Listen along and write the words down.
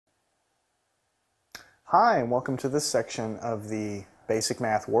Hi, and welcome to this section of the Basic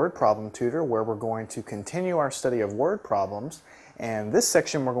Math Word Problem Tutor, where we're going to continue our study of word problems. And this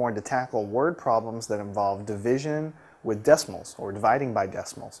section we're going to tackle word problems that involve division with decimals, or dividing by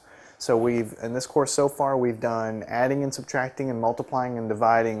decimals. So in this course so far, we've done adding and subtracting and multiplying and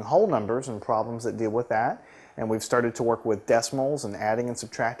dividing whole numbers and problems that deal with that. And we've started to work with decimals and adding and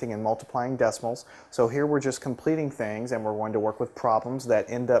subtracting and multiplying decimals. So here we're just completing things, and we're going to work with problems that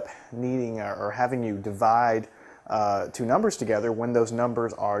end up needing or having you divide two numbers together when those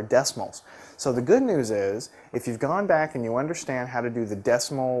numbers are decimals. So the good news is, if you've gone back and you understand how to do the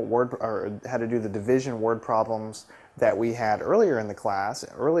decimal word, or how to do the division word problems that we had earlier in the class,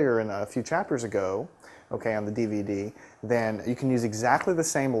 earlier in a few chapters ago, okay, on the DVD, then you can use exactly the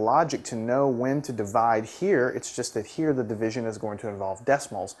same logic to know when to divide here. It's just that here the division is going to involve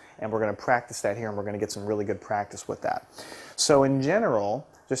decimals, and we're going to practice that here, and we're going to get some really good practice with that. So in general,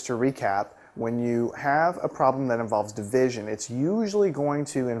 just to recap, when you have a problem that involves division, it's usually going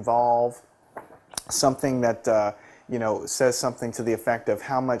to involve something that says something to the effect of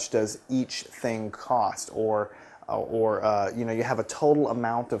how much does each thing cost, or you have a total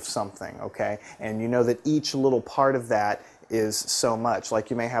amount of something, okay, and you know that each little part of that is so much. Like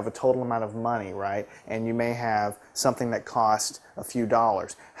you may have a total amount of money, right, and you may have something that costs a few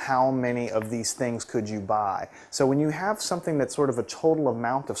dollars. How many of these things could you buy? So when you have something that's sort of a total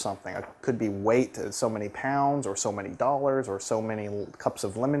amount of something, it could be weight, so many pounds, or so many dollars, or so many cups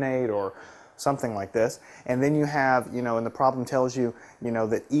of lemonade, or something like this, and then you have, and the problem tells you,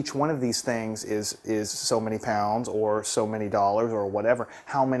 that each one of these things is so many pounds or so many dollars or whatever.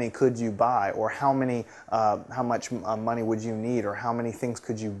 How many could you buy, or how much money would you need, or how many things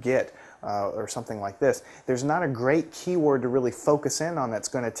could you get, or something like this. There's not a great keyword to really focus in on that's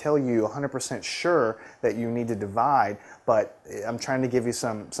going to tell you 100% sure that you need to divide, but I'm trying to give you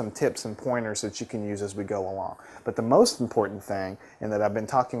some tips and pointers that you can use as we go along. But the most important thing, and that I've been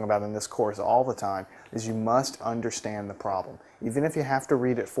talking about in this course all the time, is you must understand the problem. Even if you have to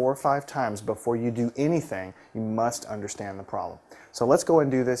read it 4 or 5 times before you do anything, you must understand the problem. So let's go and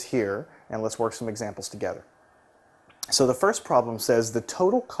do this here, and let's work some examples together. So the first problem says the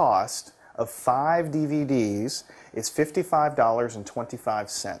total cost of 5 DVDs is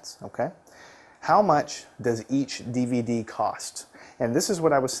 $55.25, okay? How much does each DVD cost? And this is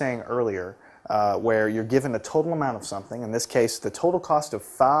what I was saying earlier, where you're given a total amount of something. In this case, the total cost of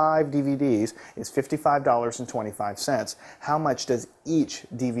 5 DVDs is $55.25. How much does each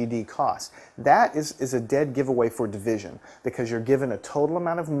DVD cost? That is a dead giveaway for division, because you're given a total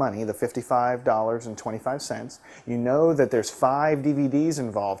amount of money, the $55.25. You know that there's 5 DVDs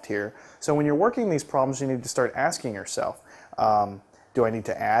involved here. So when you're working these problems, you need to start asking yourself, do I need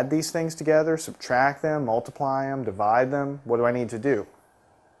to add these things together, subtract them, multiply them, divide them? What do I need to do?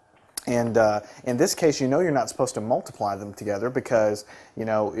 And in this case, you're not supposed to multiply them together, because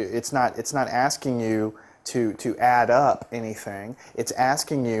it's not asking you to add up anything. It's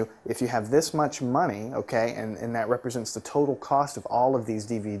asking you, if you have this much money, okay, and that represents the total cost of all of these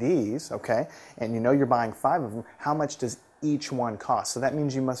DVDs, okay, and you're buying 5 of them, how much does each one cost? So that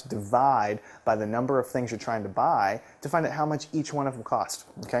means you must divide by the number of things you're trying to buy to find out how much each one of them cost,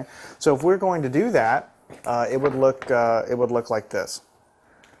 okay? So if we're going to do that, it would look like this.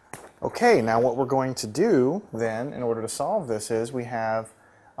 Okay, now what we're going to do then, in order to solve this, is we have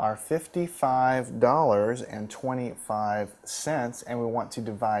our $55.25, and we want to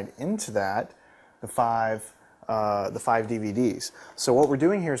divide into that the 5 DVDs. So what we're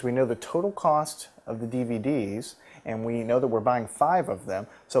doing here is, we know the total cost of the DVDs, and we know that we're buying 5 of them.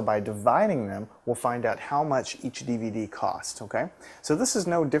 So by dividing them, we'll find out how much each DVD costs, okay? So this is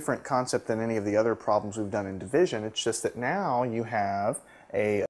no different concept than any of the other problems we've done in division. It's just that now you have a